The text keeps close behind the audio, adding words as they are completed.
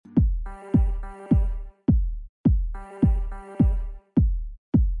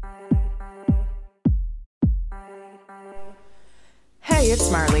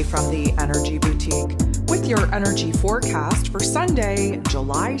Marley from the Energy Boutique with your energy forecast for Sunday,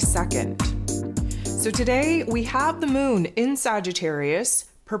 July 2nd. So today we have the moon in Sagittarius,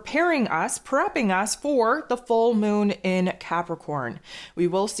 prepping us for the full moon in Capricorn. We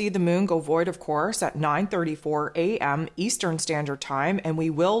will see the moon go void, of course, at 9:34 a.m. Eastern Standard Time, and we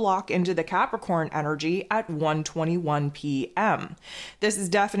will lock into the Capricorn energy at 1:21 p.m. This is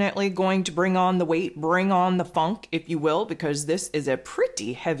definitely going to bring on the weight, bring on the funk, if you will, because this is a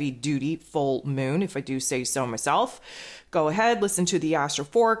pretty heavy-duty full moon, if I do say so myself. Go ahead, listen to the astro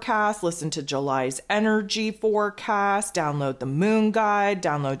forecast, listen to July's energy forecast, download the moon guide,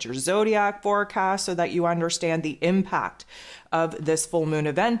 download your zodiac forecast so that you understand the impact of this full moon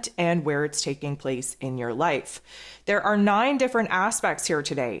event and where it's taking place in your life. There are 9 different aspects here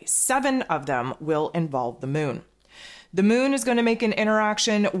today. 7 of them will involve the moon. The moon is going to make an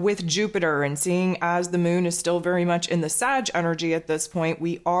interaction with Jupiter, and seeing as the moon is still very much in the Sag energy at this point,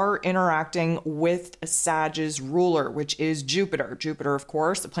 we are interacting with Sag's ruler, which is Jupiter. Jupiter, of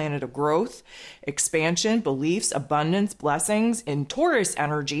course, the planet of growth, expansion, beliefs, abundance, blessings. In Taurus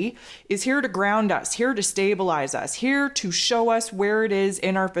energy is here to ground us, here to stabilize us, here to show us where it is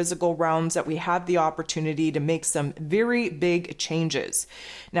in our physical realms that we have the opportunity to make some very big changes.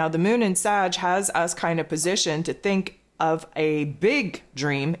 Now, the moon in Sag has us kind of positioned to think of a big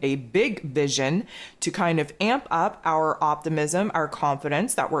dream, a big vision to kind of amp up our optimism, our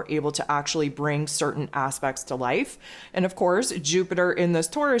confidence that we're able to actually bring certain aspects to life. And of course, Jupiter in this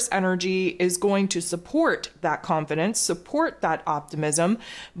Taurus energy is going to support that confidence, support that optimism,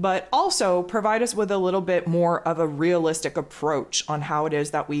 but also provide us with a little bit more of a realistic approach on how it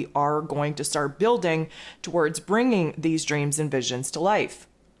is that we are going to start building towards bringing these dreams and visions to life.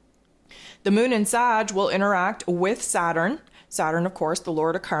 The moon in Sag will interact with Saturn. Saturn, of course, the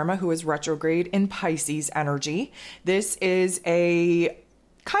Lord of Karma, who is retrograde in Pisces energy. This is a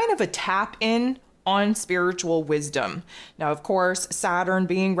kind of a tap in on spiritual wisdom. Now, of course, Saturn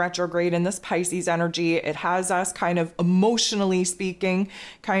being retrograde in this Pisces energy, it has us kind of emotionally speaking,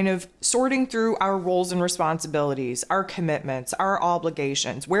 kind of sorting through our roles and responsibilities, our commitments, our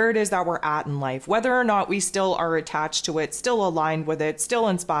obligations, where it is that we're at in life, whether or not we still are attached to it, still aligned with it, still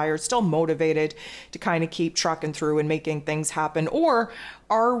inspired, still motivated to kind of keep trucking through and making things happen, or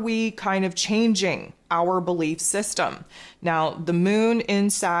are we kind of changing our belief system? Now, the moon in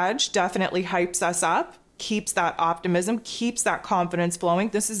Sag definitely hypes us up, keeps that optimism, keeps that confidence flowing.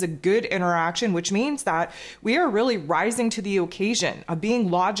 This is a good interaction, which means that we are really rising to the occasion of being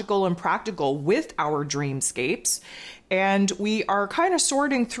logical and practical with our dreamscapes. And we are kind of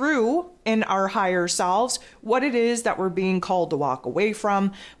sorting through in our higher selves what it is that we're being called to walk away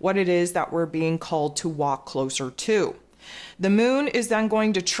from, what it is that we're being called to walk closer to. The moon is then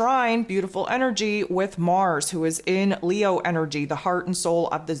going to trine beautiful energy with Mars, who is in Leo energy, the heart and soul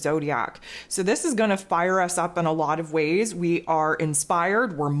of the zodiac. So this is going to fire us up in a lot of ways. We are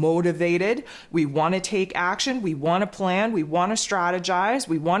inspired, we're motivated, we want to take action, we want to plan, we want to strategize,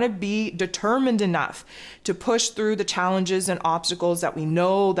 we want to be determined enough to push through the challenges and obstacles that we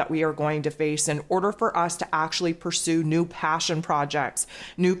know that we are going to face in order for us to actually pursue new passion projects,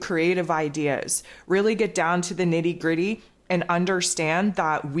 new creative ideas, really get down to the nitty-gritty and understand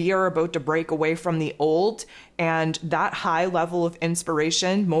that we are about to break away from the old, and that high level of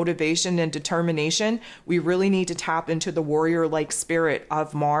inspiration, motivation, and determination, we really need to tap into the warrior-like spirit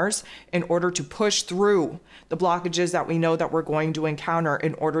of Mars in order to push through the blockages that we know that we're going to encounter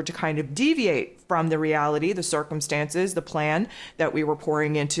in order to kind of deviate from the reality, the circumstances, the plan that we were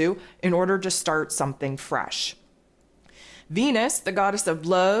pouring into in order to start something fresh. Venus, the goddess of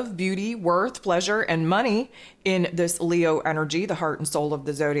love, beauty, worth, pleasure, and money in this Leo energy, the heart and soul of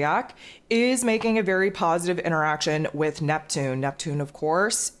the zodiac, is making a very positive interaction with Neptune. Neptune, of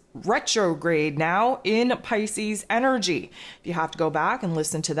course, retrograde now in Pisces energy. If you have to go back and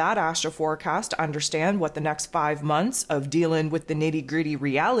listen to that astro forecast to understand what the next 5 months of dealing with the nitty-gritty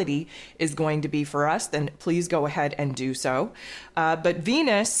reality is going to be for us, then please go ahead and do so. But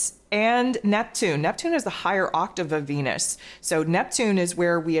Venus and Neptune. Neptune is the higher octave of Venus. So Neptune is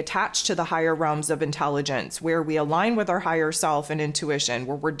where we attach to the higher realms of intelligence, where we align with our higher self and intuition,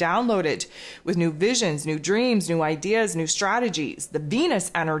 where we're downloaded with new visions, new dreams, new ideas, new strategies. The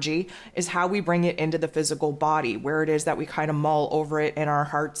Venus energy is how we bring it into the physical body, where it is that we kind of mull over it in our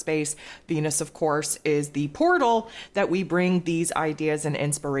heart space. Venus, of course, is the portal that we bring these ideas and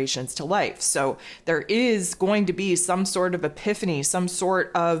inspirations to life. So there is going to be some sort of epiphany, some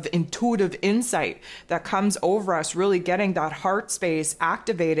sort of intuitive insight that comes over us, really getting that heart space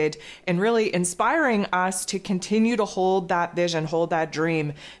activated and really inspiring us to continue to hold that vision, hold that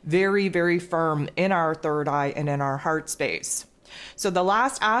dream very, very firm in our third eye and in our heart space. So the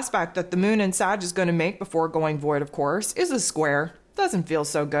last aspect that the moon in Sag is going to make before going void, of course, is a square. Doesn't feel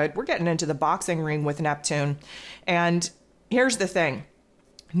so good. We're getting into the boxing ring with Neptune. And here's the thing.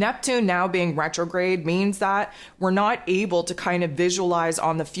 Neptune now being retrograde means that we're not able to kind of visualize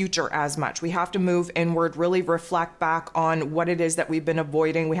on the future as much. We have to move inward, really reflect back on what it is that we've been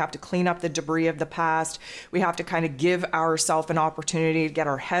avoiding. We have to clean up the debris of the past. We have to kind of give ourselves an opportunity to get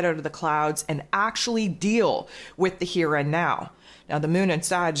our head out of the clouds and actually deal with the here and now. Now, the moon in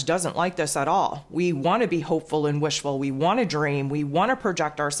Sag doesn't like this at all. We want to be hopeful and wishful. We want to dream. We want to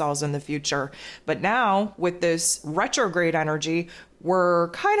project ourselves in the future. But now, with this retrograde energy, we're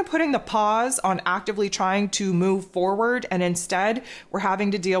kind of putting the pause on actively trying to move forward. And instead, we're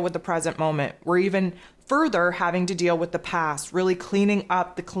having to deal with the present moment. We're even further having to deal with the past, really cleaning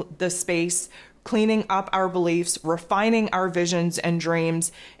up the space, cleaning up our beliefs, refining our visions and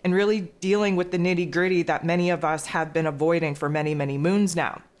dreams, and really dealing with the nitty-gritty that many of us have been avoiding for many, many moons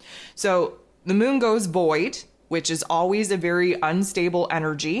now. So the moon goes void, which is always a very unstable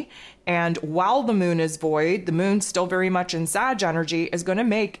energy. And while the moon is void, the moon still very much in Sag energy is going to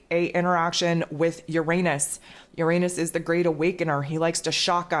make a interaction with Uranus. Uranus is the great awakener. He likes to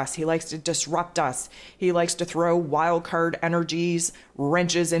shock us. He likes to disrupt us. He likes to throw wild card energies,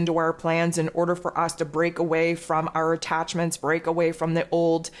 wrenches into our plans in order for us to break away from our attachments, break away from the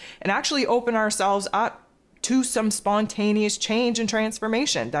old, and actually open ourselves up to some spontaneous change and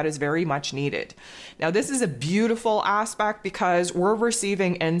transformation that is very much needed. Now, this is a beautiful aspect because we're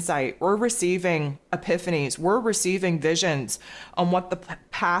receiving insight, we're receiving epiphanies, we're receiving visions on what the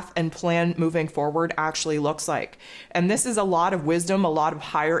path and plan moving forward actually looks like. And this is a lot of wisdom, a lot of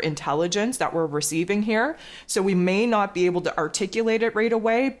higher intelligence that we're receiving here. So we may not be able to articulate it right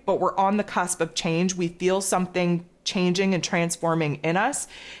away, but we're on the cusp of change. We feel something changing and transforming in us,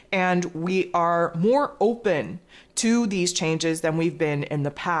 and we are more open to these changes than we've been in the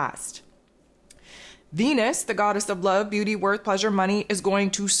past. Venus, the goddess of love, beauty, worth, pleasure, money, is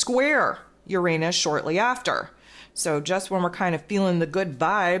going to square Uranus shortly after. So just when we're kind of feeling the good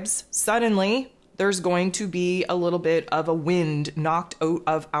vibes, suddenly there's going to be a little bit of a wind knocked out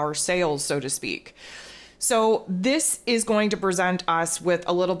of our sails, so to speak. So this is going to present us with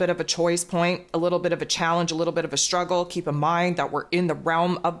a little bit of a choice point, a little bit of a challenge, a little bit of a struggle. Keep in mind that we're in the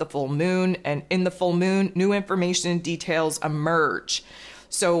realm of the full moon, and in the full moon, new information and details emerge.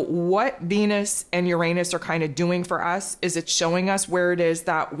 So what Venus and Uranus are kind of doing for us is it's showing us where it is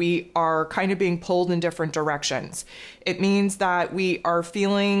that we are kind of being pulled in different directions. It means that we are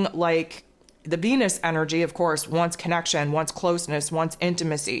feeling like the Venus energy, of course, wants connection, wants closeness, wants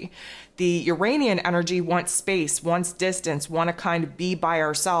intimacy. The Uranian energy wants space, wants distance, want to kind of be by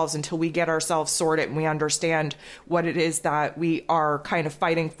ourselves until we get ourselves sorted and we understand what it is that we are kind of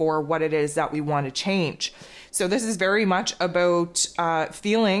fighting for, what it is that we want to change. So this is very much about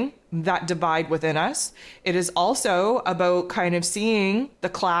feeling that divide within us. It is also about kind of seeing the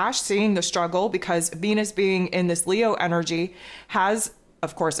clash, seeing the struggle, because Venus being in this Leo energy has,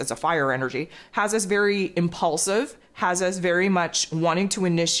 of course, it's a fire energy, has us very impulsive, has us very much wanting to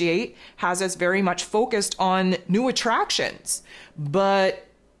initiate, has us very much focused on new attractions. But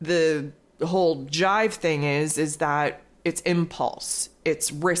the whole jive thing is that it's impulse,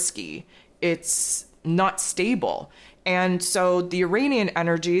 it's risky, it's not stable. And so the Uranian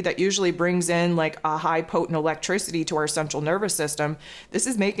energy that usually brings in like a high potent electricity to our central nervous system, this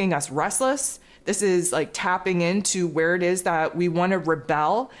is making us restless. This is like tapping into where it is that we want to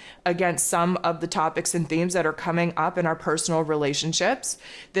rebel against some of the topics and themes that are coming up in our personal relationships.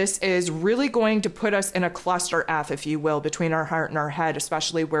 This is really going to put us in a cluster F, if you will, between our heart and our head,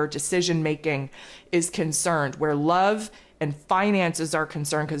 especially where decision making is concerned, where love and finances are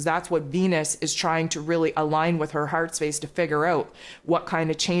concerned, because that's what Venus is trying to really align with her heart space to figure out what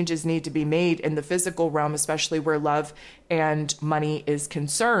kind of changes need to be made in the physical realm, especially where love and money is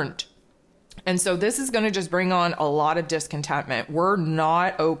concerned. And so this is going to just bring on a lot of discontentment. We're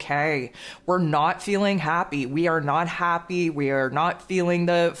not okay. We're not feeling happy. We are not happy. We are not feeling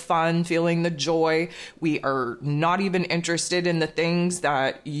the fun, feeling the joy. We are not even interested in the things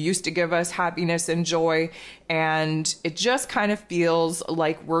that used to give us happiness and joy. And it just kind of feels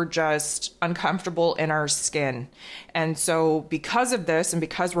like we're just uncomfortable in our skin. And so because of this, and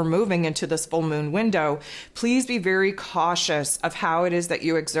because we're moving into this full moon window, please be very cautious of how it is that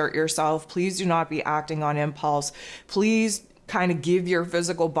you exert yourself. Please do not be acting on impulse. Please kind of give your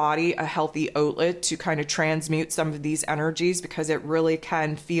physical body a healthy outlet to kind of transmute some of these energies, because it really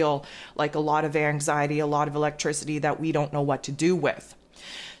can feel like a lot of anxiety, a lot of electricity that we don't know what to do with.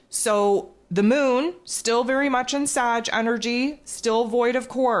 So the moon, still very much in Sag energy, still void of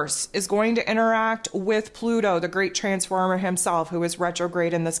course, is going to interact with Pluto, the great transformer himself, who is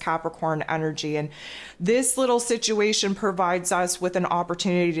retrograde in this Capricorn energy. And this little situation provides us with an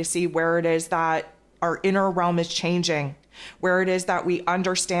opportunity to see where it is that our inner realm is changing, where it is that we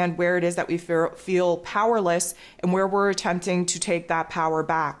understand, where it is that we feel powerless, and where we're attempting to take that power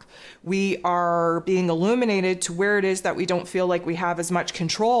back. We are being illuminated to where it is that we don't feel like we have as much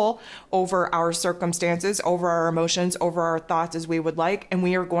control over our circumstances, over our emotions, over our thoughts as we would like, and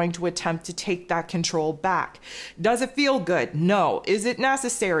we are going to attempt to take that control back. Does it feel good? No. Is it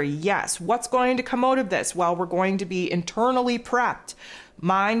necessary? Yes. What's going to come out of this? Well, we're going to be internally prepped,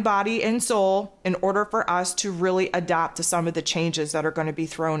 mind, body, and soul, in order for us to really adapt to some of the changes that are going to be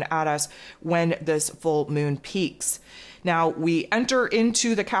thrown at us when this full moon peaks. Now, we enter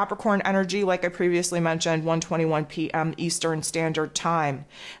into the Capricorn energy, like I previously mentioned, 1:21 p.m. Eastern Standard Time.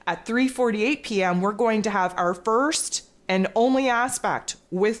 At 3:48 p.m., we're going to have our first and only aspect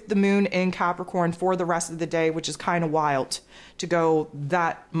with the moon in Capricorn for the rest of the day, which is kind of wild to go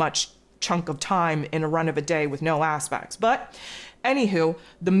that much chunk of time in a run of a day with no aspects. But anywho,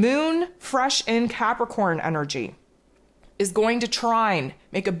 the moon fresh in Capricorn energy is going to trine,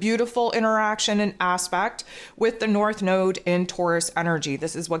 make a beautiful interaction and aspect with the North Node in Taurus energy.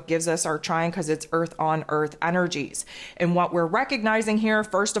 This is what gives us our trine, because it's Earth on Earth energies. And what we're recognizing here,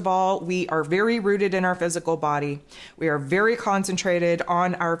 first of all, we are very rooted in our physical body. We are very concentrated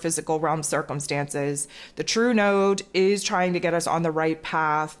on our physical realm circumstances. The true node is trying to get us on the right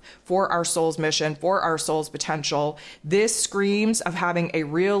path for our soul's mission, for our soul's potential. This screams of having a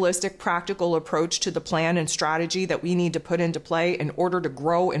realistic, practical approach to the plan and strategy that we need to put into play in order to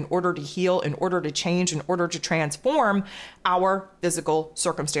grow, in order to heal, in order to change, in order to transform our physical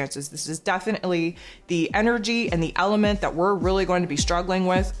circumstances. This is definitely the energy and the element that we're really going to be struggling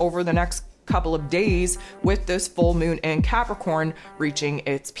with over the next couple of days with this full moon in Capricorn reaching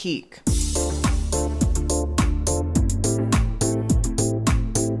its peak.